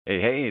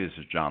Hey, this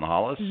is John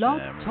Hollis. Blog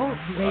And Talk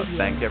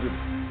Radio.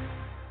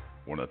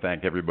 want to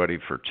thank everybody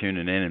for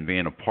tuning in and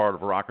being a part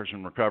of Rockers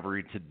in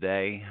Recovery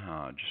today.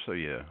 Just so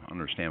you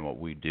understand what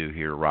we do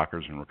here,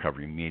 Rockers in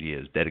Recovery Media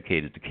is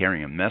dedicated to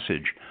carrying a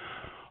message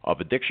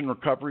of addiction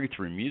recovery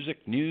through music,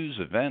 news,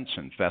 events,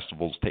 and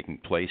festivals taking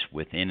place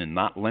within and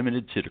not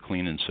limited to the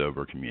clean and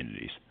sober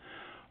communities.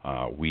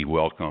 We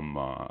welcome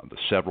the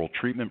several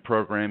treatment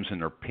programs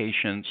and their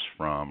patients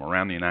from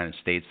around the United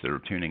States that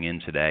are tuning in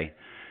today.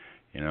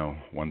 You know,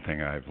 one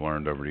thing I've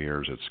learned over the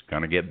years, it's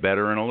going to get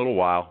better in a little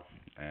while,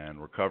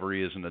 and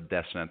recovery isn't a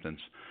death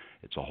sentence,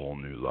 it's a whole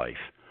new life.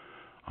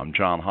 I'm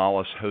John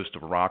Hollis, host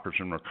of Rockers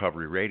in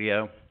Recovery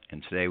Radio,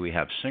 and today we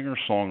have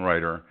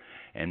singer-songwriter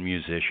and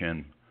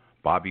musician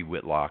Bobby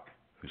Whitlock,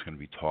 who's going to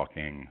be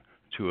talking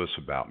to us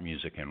about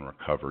music and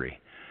recovery.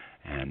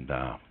 And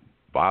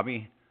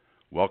Bobby,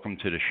 welcome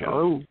to the show.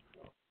 Hello.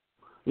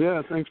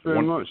 Yeah, thanks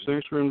very much.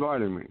 Thanks for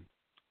inviting me.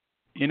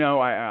 You know,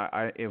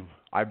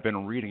 I've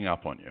been reading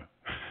up on you,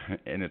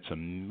 and it's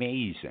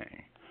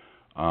amazing,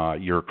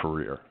 your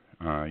career,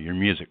 your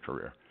music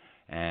career.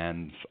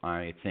 And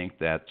I think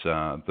that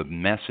the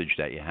message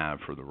that you have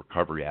for the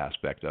recovery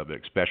aspect of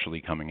it,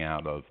 especially coming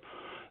out of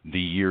the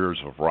years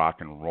of rock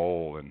and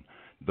roll, and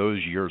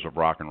those years of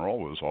rock and roll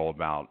was all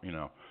about, you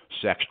know,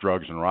 sex,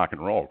 drugs, and rock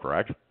and roll,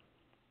 correct?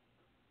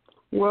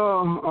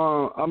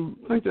 Well, I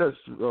think that's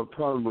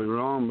probably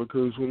wrong,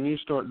 because when you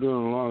start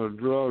doing a lot of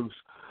drugs,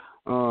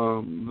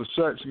 the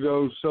sex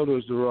goes, so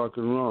does the rock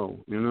and roll.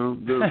 You know,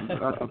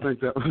 I think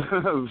that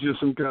was just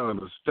some kind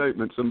of a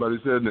statement somebody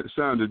said, and it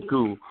sounded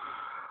cool.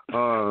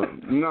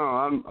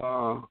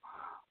 No,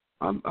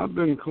 I've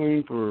been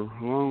clean for a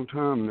long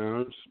time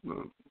now. It's,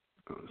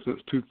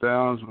 since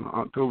 2000,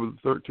 October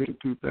the 13th,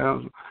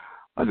 2000.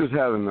 I just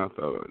had enough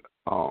of it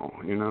all,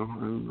 you know.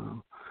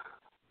 And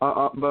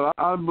but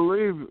I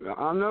believe,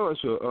 I know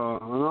it's an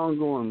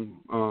ongoing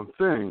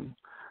thing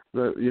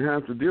that you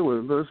have to deal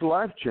with, but it's a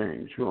life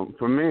change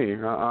for me.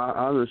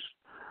 I just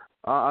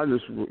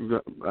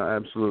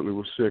absolutely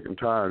was sick and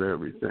tired of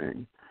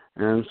everything,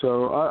 and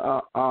so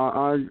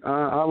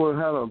I would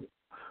have a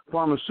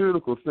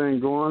pharmaceutical thing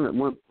going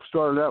that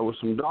started out with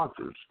some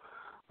doctors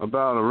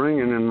about a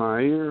ringing in my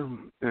ear,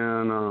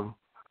 and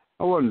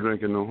I wasn't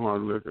drinking no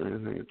hard liquor or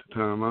anything at the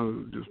time. I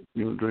was just,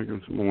 you know,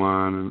 drinking some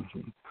wine and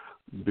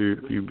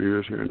a few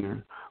beers here and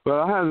there. But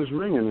I had this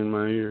ringing in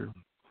my ear,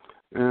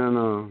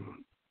 and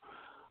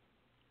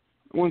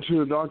went to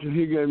the doctor.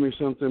 He gave me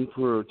something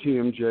for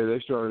TMJ. They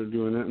started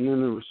doing it, and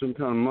then there was some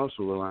kind of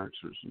muscle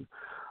relaxers. And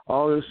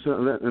all this,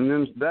 and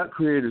then that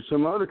created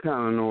some other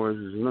kind of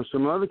noises and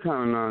some other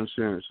kind of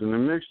nonsense. And they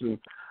mixed in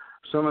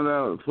some of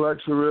that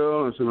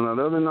Flexeril and some of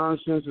that other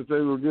nonsense that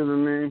they were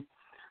giving me.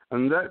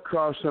 And that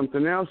caused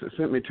something else. It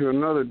sent me to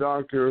another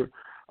doctor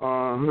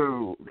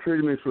who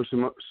treated me for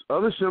some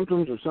other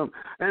symptoms or something.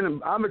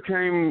 And I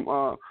became,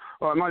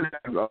 my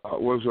dad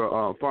was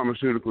a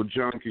pharmaceutical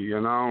junkie,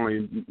 and I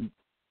only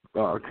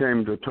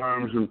came to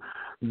terms and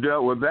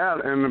dealt with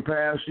that in the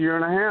past year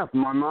and a half.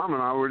 My mom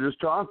and I were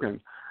just talking,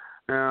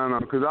 and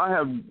because I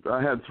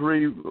had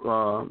 3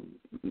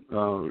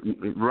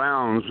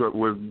 rounds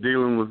with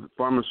dealing with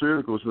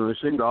pharmaceuticals, and they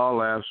seemed to all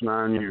last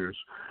 9 years.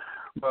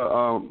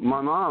 But my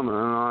mom and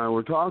I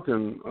were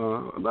talking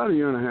about a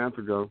year and a half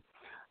ago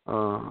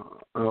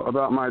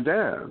about my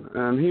dad,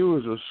 and he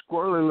was a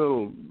squirrely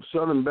little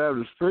Southern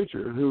Baptist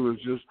preacher who was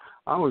just,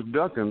 I was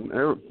ducking,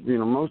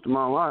 most of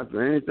my life,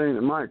 anything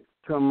that might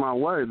come my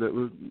way that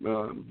was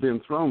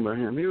being thrown by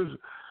him. He was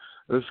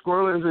as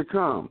squirrely as they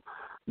come,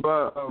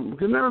 but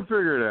could never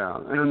figure it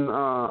out. And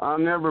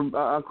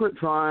I quit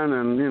trying,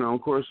 and, you know,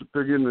 of course,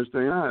 figuring this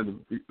thing,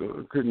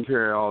 couldn't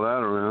carry all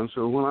that around.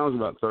 So when I was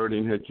about 30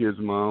 and had kids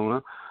of my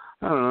own,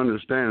 I don't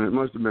understand. It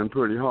must have been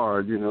pretty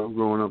hard, you know,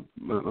 growing up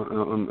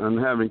and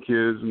having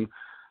kids and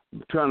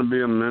trying to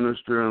be a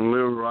minister and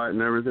live right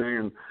and everything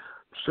and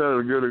set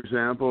a good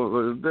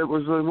example. It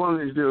was one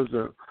of these deals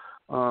that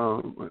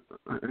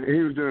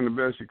he was doing the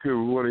best he could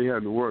with what he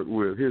had to work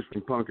with. He's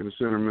from Pumpkin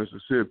Center,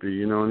 Mississippi,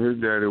 you know, and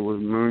his daddy was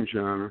a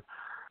moonshiner.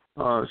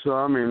 So,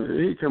 I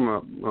mean, he come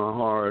up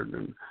hard,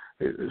 and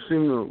it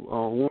seemed to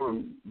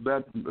want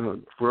that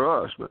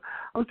for us. But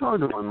I was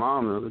talking to my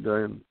mom the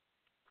other day,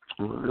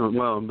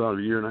 about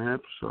a year and a half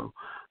or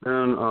so,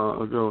 and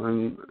ago,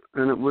 and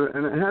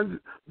it had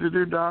to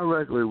do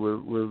directly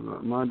with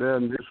my dad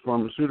and his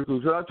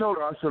pharmaceuticals. And I told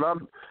her, I said,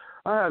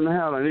 I hadn't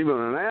had even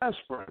an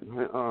aspirin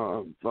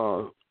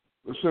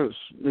since,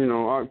 you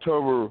know,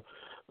 October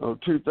of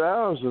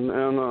 2000,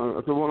 and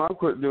so when I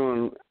quit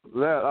doing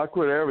that, I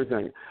quit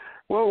everything.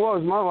 Well, it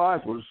was, my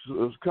life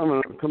was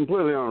coming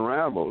completely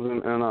unraveled,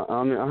 and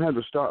I had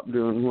to stop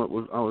doing what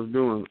I was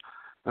doing.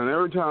 And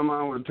every time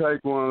I would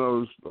take one of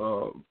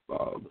those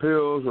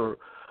pills or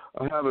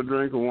have a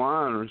drink of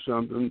wine or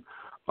something,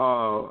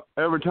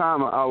 every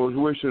time I was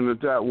wishing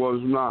that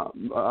was not,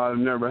 I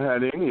never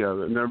had any of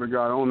it, never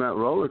got on that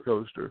roller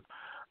coaster.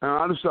 And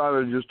I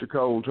decided just to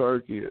cold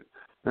turkey it.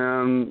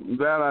 And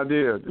that I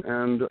did,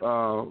 and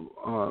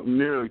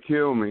nearly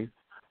killed me.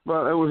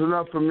 But it was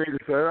enough for me to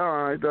say,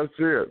 all right, that's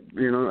it.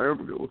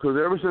 Because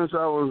ever since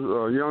I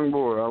was a young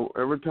boy,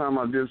 every time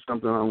I did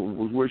something, I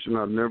was wishing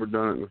I'd never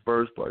done it in the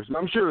first place. And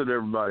I'm sure that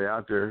everybody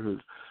out there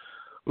who's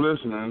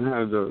listening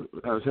has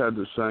had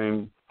the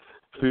same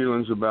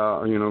feelings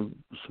about,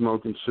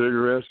 smoking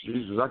cigarettes.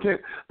 Jesus, I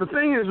can't. The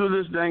thing is with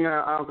this dang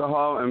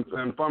alcohol and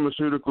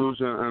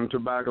pharmaceuticals and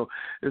tobacco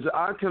is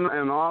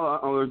and all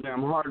other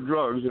damn hard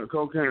drugs,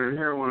 cocaine and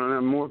heroin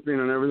and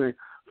morphine and everything.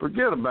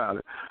 Forget about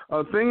it.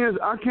 The thing is,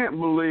 I can't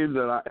believe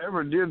that I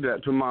ever did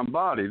that to my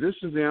body. This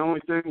is the only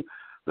thing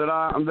that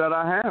I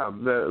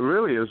have that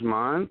really is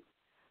mine,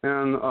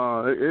 and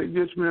it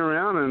gets me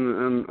around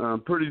and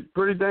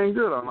pretty dang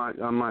good.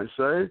 I might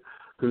say,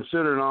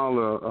 considering all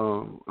the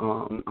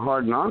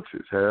hard knocks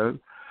it's had.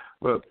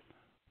 But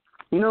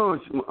when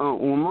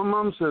my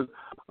mom said,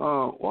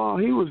 "Well,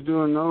 he was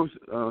doing those,"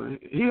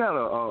 he had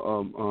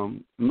a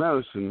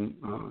medicine.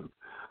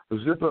 A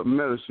zip-up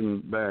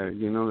medicine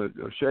bag,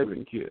 a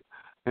shaving kit,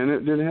 and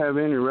it didn't have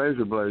any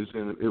razor blades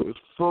in it. It was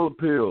full of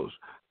pills,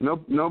 no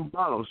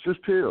bottles,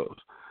 just pills.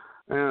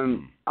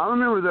 And I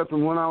remember that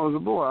from when I was a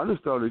boy. I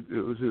just thought it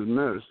was his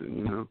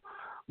medicine,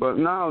 But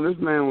no, this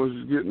man was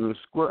getting a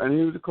squirt, and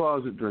he was a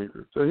closet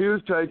drinker. So he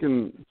was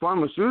taking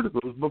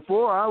pharmaceuticals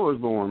before I was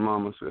born,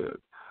 Mama said.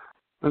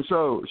 And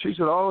so she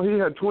said, he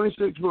had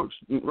 26 books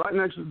right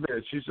next to the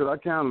bed. She said, I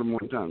counted them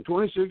one time,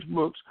 26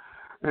 books.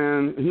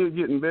 And he'd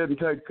get in bed and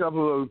take a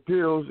couple of those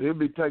pills. He'd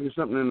be taking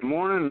something in the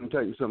morning and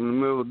taking something in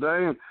the middle of the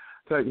day and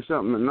taking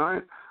something at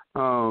night.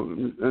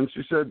 And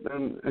she said,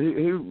 and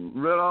he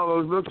read all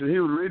those books, and he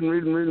was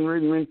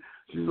reading.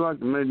 She's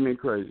like, it made me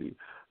crazy.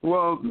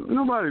 Well,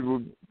 nobody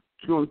was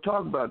going to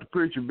talk about the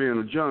preacher being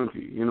a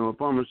junkie, a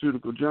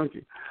pharmaceutical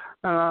junkie.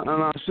 And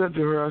I said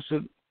to her, I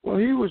said, well,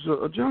 he was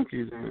a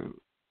junkie then.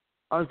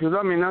 Because,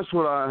 that's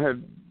what I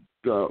had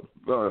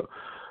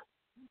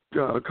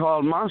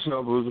called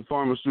myself as a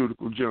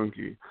pharmaceutical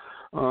junkie.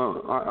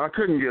 I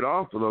couldn't get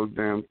off of those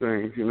damn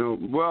things,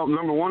 Well,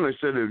 number one, they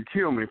said it would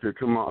kill me if I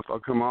come off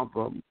of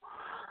them.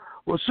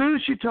 Well, as soon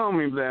as she told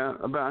me that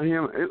about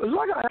him, it was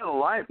like I had a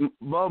light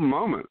bulb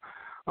moment.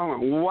 I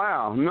went,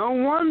 wow, no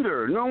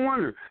wonder.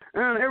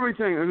 And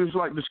everything, it was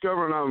like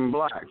discovering I'm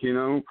black,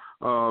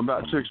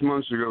 about 6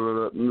 months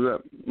ago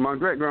that my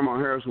great-grandma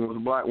Harrison was a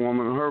black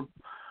woman, and her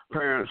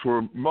parents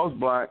were both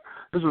black.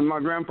 This was my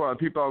grandfather,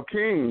 Peepaw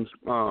King's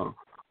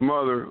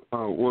mother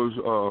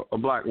was a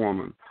black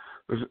woman,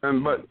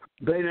 but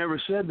they never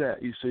said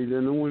that. You see,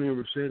 no one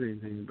ever said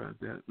anything about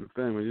that in the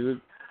family.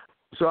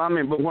 So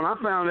but when I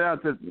found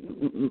out that,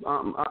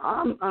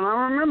 I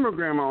remember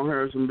Grandma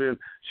Harrison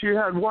she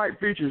had white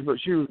features, but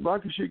she was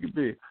black as she could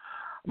be.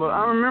 But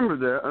I remember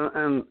that,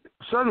 and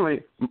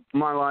suddenly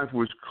my life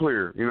was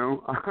clear.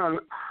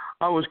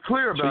 I was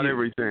clear about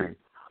everything.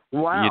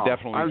 Wow,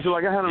 I was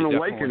like I had an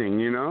awakening.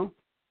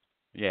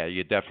 Yeah,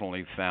 you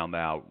definitely found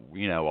out,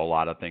 a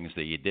lot of things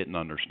that you didn't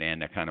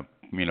understand that kind of,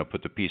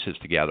 put the pieces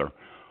together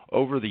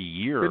over the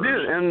years. It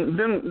did, and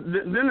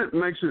then it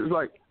makes it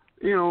like,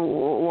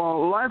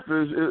 well, life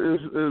is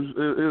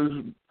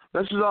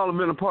this has all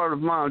been a part of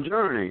my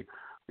journey.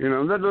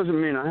 That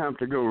doesn't mean I have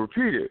to go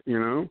repeat it.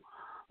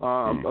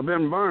 I've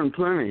been burned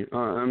plenty,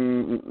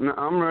 and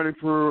I'm ready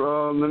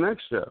for the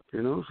next step.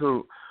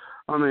 So,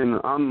 I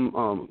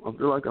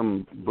feel like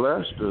I'm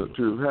blessed to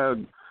have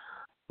had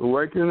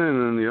awakening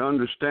and the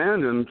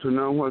understanding to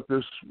know what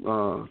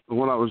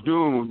I was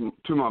doing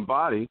to my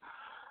body,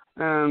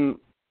 and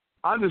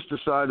I just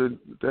decided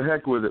to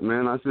heck with it,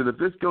 man. I said, if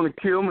it's going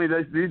to kill me,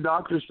 these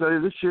doctors say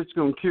this shit's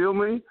going to kill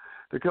me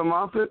to come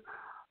off it.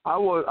 I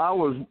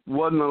wasn't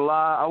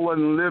alive. I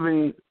wasn't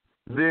living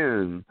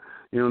then.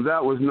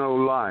 That was no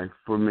life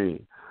for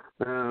me.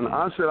 And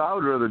I said I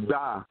would rather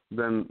die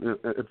than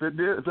if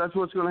that's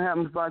what's going to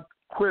happen if I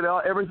quit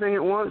everything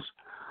at once.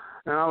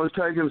 And I was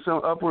taking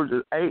some upwards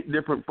of 8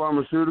 different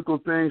pharmaceutical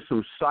things,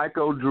 some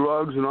psycho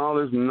drugs and all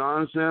this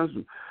nonsense,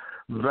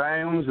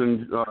 Valiums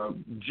and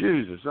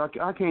Jesus. I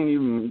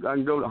can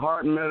go to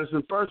heart and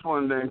medicine first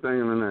one dang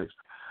thing and the next.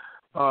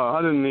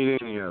 I didn't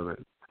need any of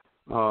it.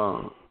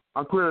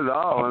 I quit it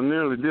all. I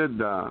nearly did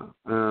die,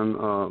 and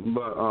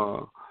but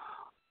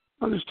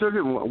I just took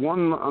it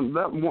one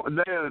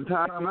day at a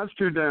time. That's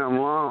too damn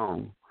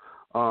long.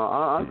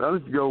 I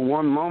just go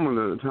one moment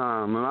at a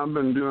time, and I've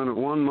been doing it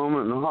one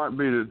moment and a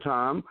heartbeat at a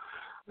time.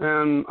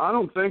 And I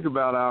don't think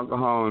about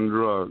alcohol and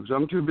drugs.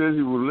 I'm too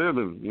busy with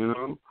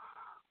living,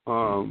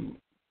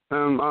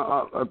 And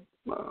I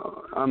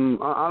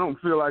don't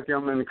feel like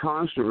I'm in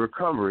constant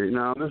recovery.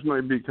 Now, this may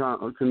be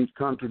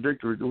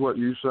contradictory to what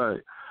you say,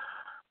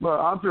 but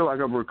I feel like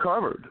I've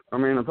recovered.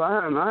 If I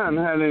hadn't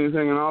had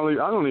anything in all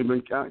these, I don't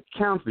even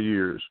count the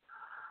years.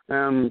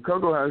 And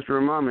Coco has to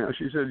remind me.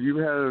 She said you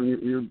had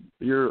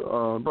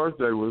your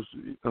birthday was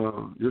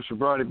your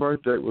sobriety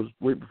birthday was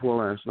week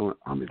before last. So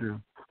I'll be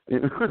down.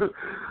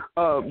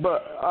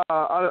 But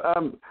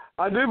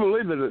I do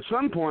believe that at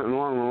some point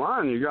along the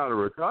line you got to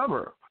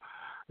recover.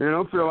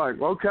 Feel like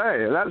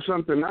okay, that's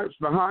something that's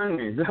behind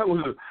me. That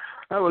was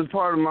was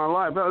part of my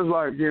life. That was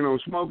like,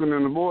 smoking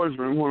in the boys'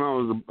 room when I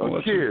was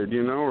a kid,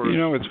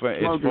 or it's funny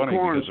because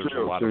there's a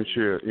lot of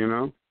shit,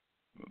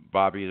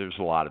 Bobby, there's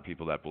a lot of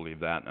people that believe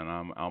that, and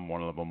I'm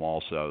one of them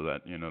also.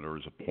 That there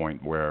was a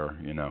point where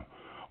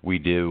we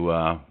do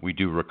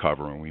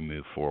recover and we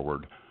move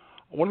forward.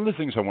 One of the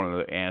things I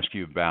wanted to ask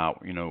you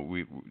about,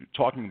 we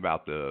talking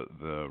about the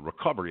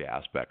recovery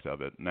aspect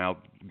of it. Now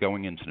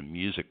going into the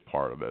music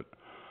part of it,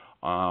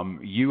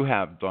 you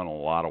have done a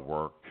lot of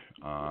work.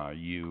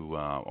 You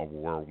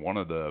were one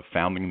of the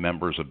founding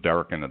members of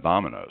Derek and the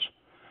Dominos,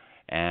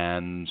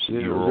 and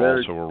you were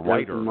also a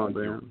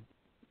writer.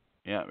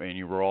 Yeah, and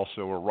you were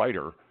also a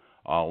writer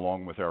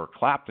along with Eric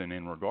Clapton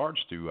in regards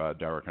to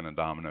Derek and the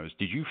Dominos.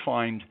 Did you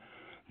find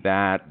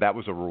that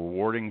was a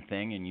rewarding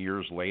thing, and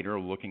years later,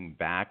 looking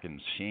back and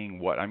seeing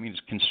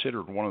it's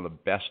considered one of the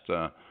best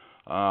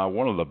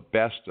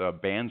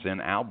bands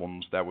and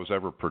albums that was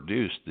ever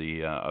produced,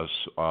 the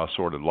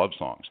Assorted Love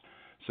Songs.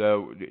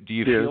 So do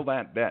you feel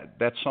that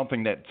that's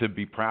something that to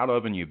be proud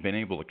of, and you've been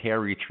able to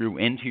carry through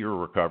into your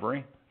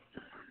recovery?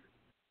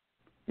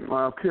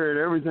 I've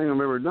carried everything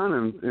I've ever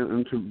done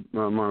into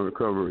my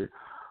recovery.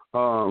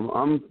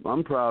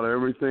 I'm proud of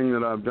everything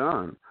that I've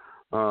done.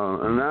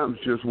 And that's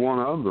just one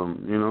of them,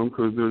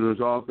 because there's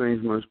All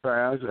Things Must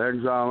Pass,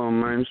 Exile on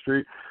Main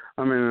Street.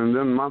 And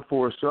then my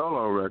 4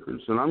 solo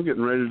records, and I'm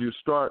getting ready to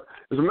start.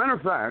 As a matter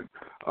of fact,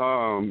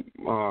 and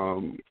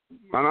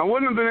I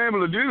wouldn't have been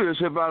able to do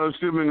this if I'd have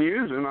still been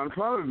using. I'd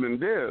probably been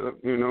dead,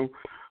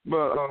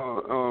 But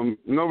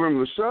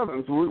November the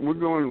 7th,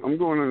 I'm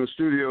going in the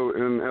studio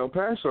in El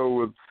Paso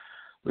with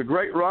the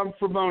great Rob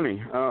Fraboni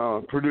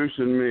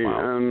producing me,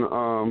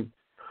 wow. And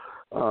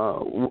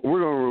we're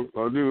going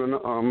to do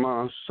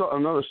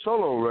another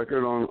solo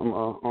record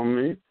on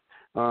me.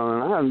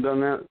 And I hadn't done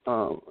that.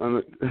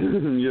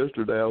 And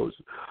yesterday I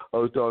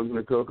was talking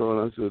to Coco,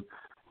 and I said,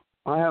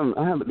 I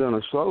haven't done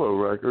a solo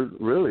record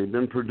really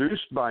been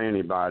produced by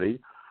anybody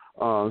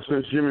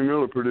since Jimmy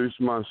Miller produced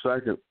my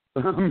second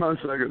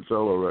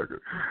solo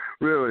record.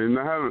 Really, and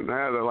I haven't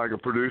had a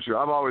producer.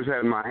 I've always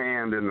had my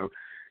hand in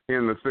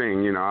the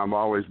thing. I've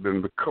always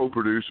been the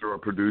co-producer or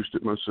produced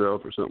it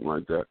myself or something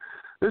like that.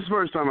 This is the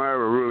first time I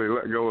ever really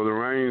let go of the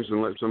reins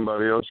and let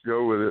somebody else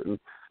go with it. And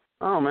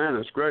oh man,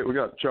 it's great. We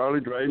got Charlie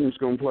Drayton's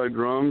going to play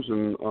drums,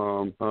 and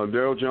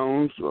Daryl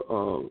Jones,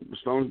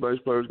 Stones bass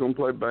player, is going to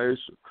play bass.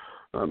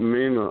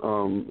 Me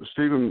and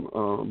Stephen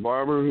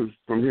Barber, who's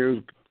from here, is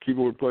a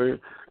keyboard player.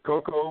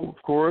 Coco,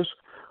 of course.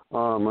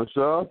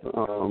 Myself,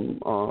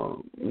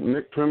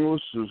 Nick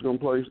Tremulous is going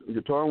to play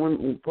guitar.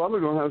 We're probably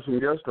going to have some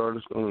guest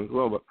artists on as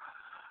well. But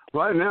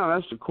right now,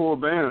 that's the core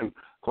band.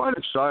 Quite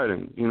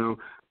exciting,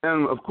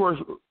 And, of course,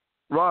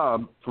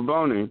 Rob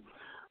Fraboni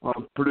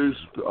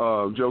produced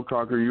Joe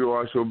Cocker, You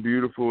Are So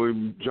Beautiful,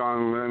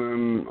 John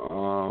Lennon.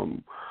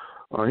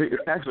 He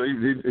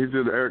did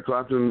the Eric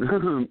Clapton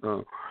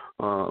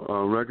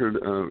record,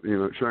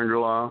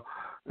 Shangri-La,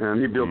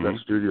 and he built that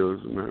studio,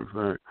 as a matter of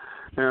fact.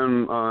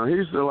 And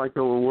he's like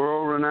a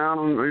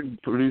world-renowned. He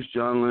produced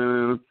John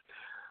Lennon,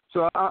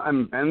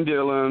 and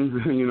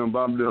Dylan,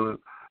 Bob Dylan.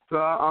 So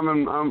I'm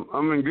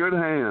in good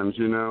hands.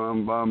 It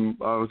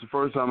was the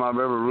first time I've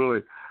ever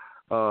really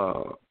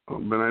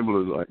been able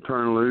to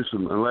turn loose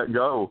and let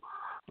go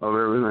of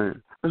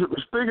everything.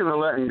 Speaking of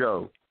letting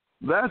go,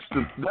 that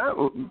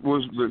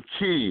was the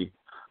key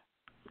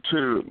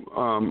to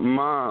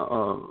my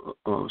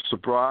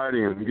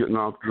sobriety and getting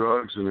off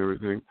drugs and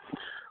everything.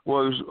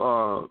 Was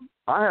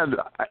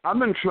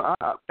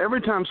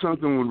every time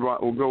something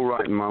would go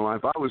right in my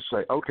life, I would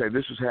say, okay,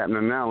 this is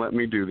happening now. Let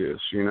me do this,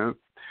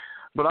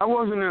 But I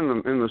wasn't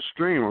in the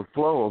stream or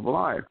flow of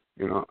life.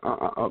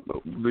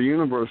 The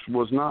universe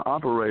was not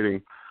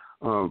operating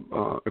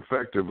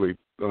effectively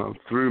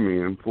through me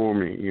and for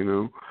me,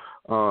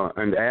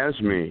 and as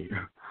me.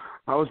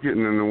 I was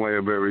getting in the way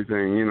of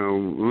everything,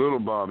 little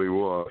Bobby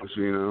was,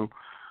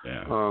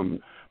 Yeah.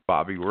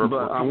 Bobby, we're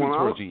coming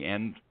towards the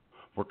end.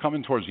 We're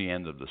coming towards the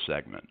end of the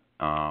segment.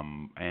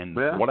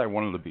 What I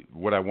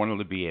wanted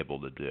to be able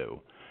to do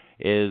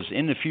is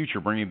in the future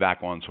bring you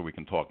back on so we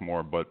can talk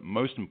more. But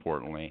most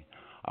importantly,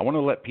 I want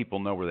to let people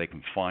know where they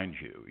can find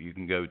you. You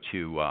can go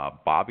to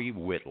Bobby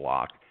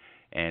Whitlock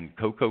and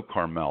Coco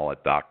Carmel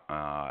at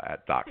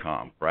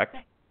 .com, correct?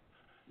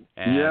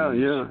 And yeah.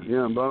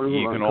 Bobby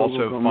you Whitlock, can also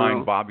Coco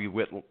find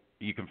Carmel.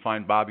 You can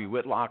find Bobby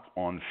Whitlock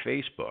on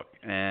Facebook.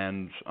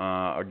 And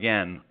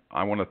again,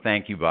 I want to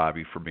thank you,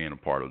 Bobby, for being a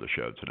part of the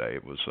show today.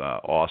 It was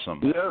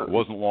awesome. Yeah. It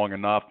wasn't long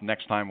enough.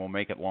 Next time we'll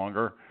make it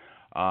longer.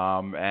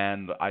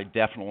 And I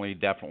definitely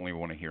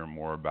want to hear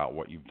more about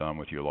what you've done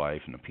with your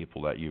life and the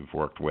people that you've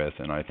worked with.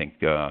 And I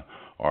think our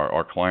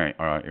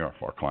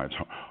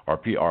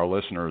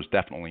listeners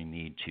definitely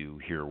need to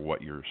hear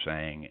what you're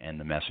saying and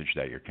the message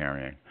that you're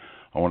carrying.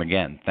 I want to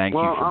again thank you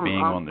for being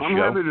on the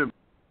show.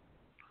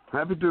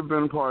 Happy to have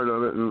been a part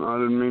of it, and I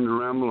didn't mean to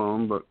ramble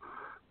on, but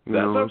that's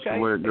okay. That's the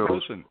way it goes.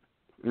 Listen,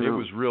 it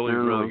was really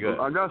good.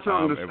 I got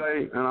something to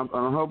say, and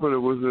I hope that it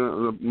was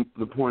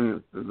the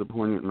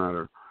poignant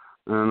matter.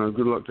 And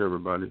good luck to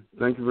everybody.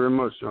 Thank you very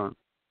much, John.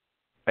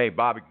 Hey,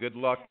 Bobby, good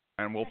luck.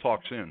 and we'll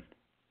talk soon.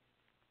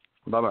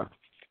 Bye-bye.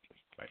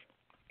 Bye.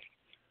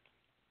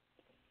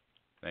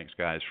 Thanks,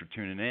 guys, for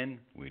tuning in.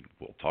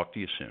 We'll talk to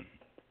you soon.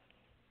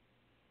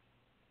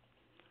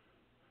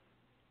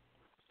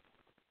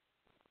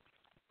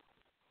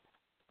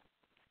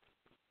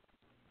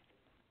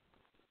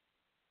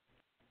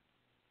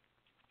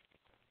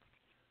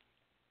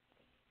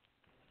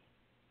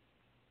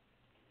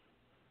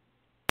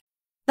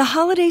 The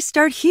holidays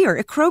start here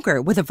at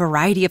Kroger with a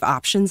variety of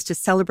options to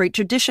celebrate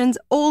traditions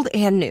old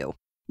and new.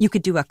 You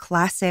could do a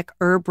classic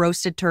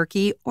herb-roasted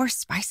turkey or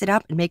spice it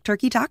up and make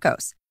turkey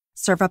tacos.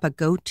 Serve up a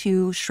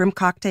go-to shrimp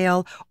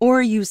cocktail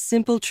or use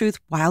Simple Truth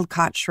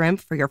wild-caught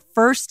shrimp for your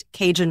first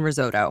Cajun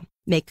risotto.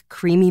 Make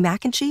creamy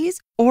mac and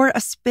cheese or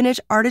a spinach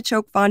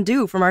artichoke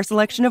fondue from our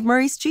selection of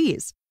Murray's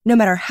cheese. No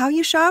matter how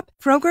you shop,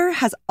 Kroger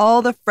has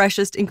all the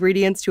freshest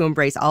ingredients to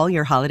embrace all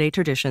your holiday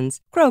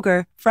traditions.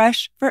 Kroger,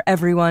 fresh for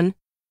everyone.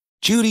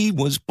 Judy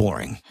was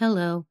boring.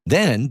 Hello.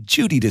 Then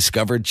Judy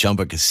discovered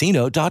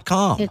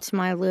ChumbaCasino.com. It's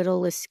my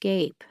little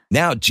escape.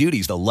 Now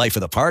Judy's the life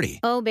of the party.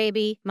 Oh,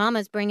 baby,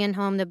 mama's bringing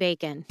home the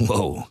bacon.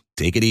 Whoa,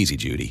 take it easy,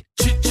 Judy.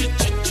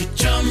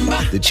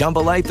 The Chumba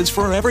life is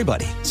for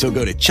everybody. So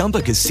go to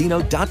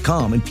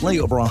ChumbaCasino.com and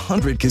play over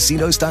 100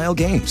 casino-style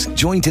games.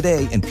 Join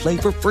today and play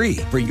for free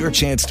for your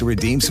chance to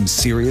redeem some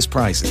serious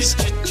prizes.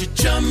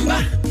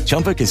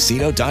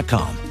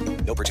 ChumbaCasino.com.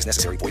 No purchase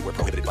necessary. Void where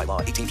prohibited by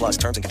law. 18+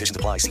 terms and conditions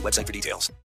apply. See website for details.